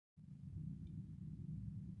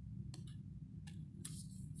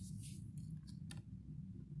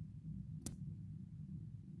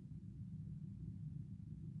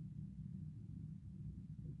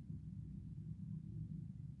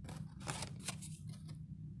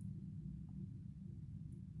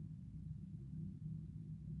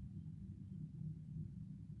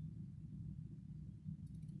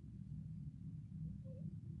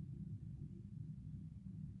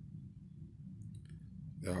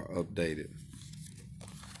are updated.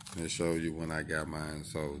 It shows you when I got mine.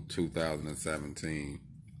 So 2017,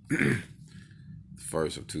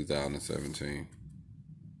 first of 2017.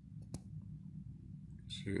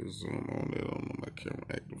 Should zoom on it. I don't know my camera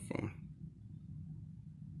acting funny.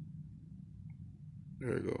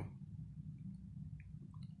 There you go.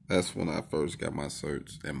 That's when I first got my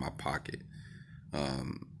certs in my pocket.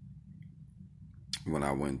 When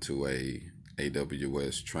I went to a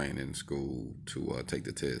AWS training school to take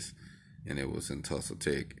the test, and it was in Tulsa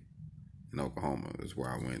Tech in Oklahoma. Is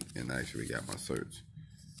where I went and actually got my certs.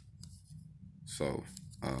 So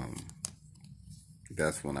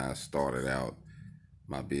that's when I started out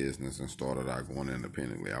my business and started out going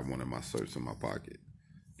independently. I wanted my certs in my pocket,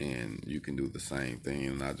 and you can do the same thing.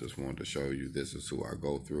 And I just wanted to show you this is who I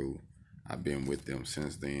go through. I've been with them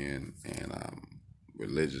since then, and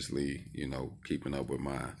religiously, you know, keeping up with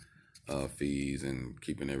my fees and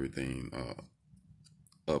keeping everything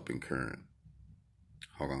up and current.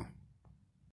 HogOn.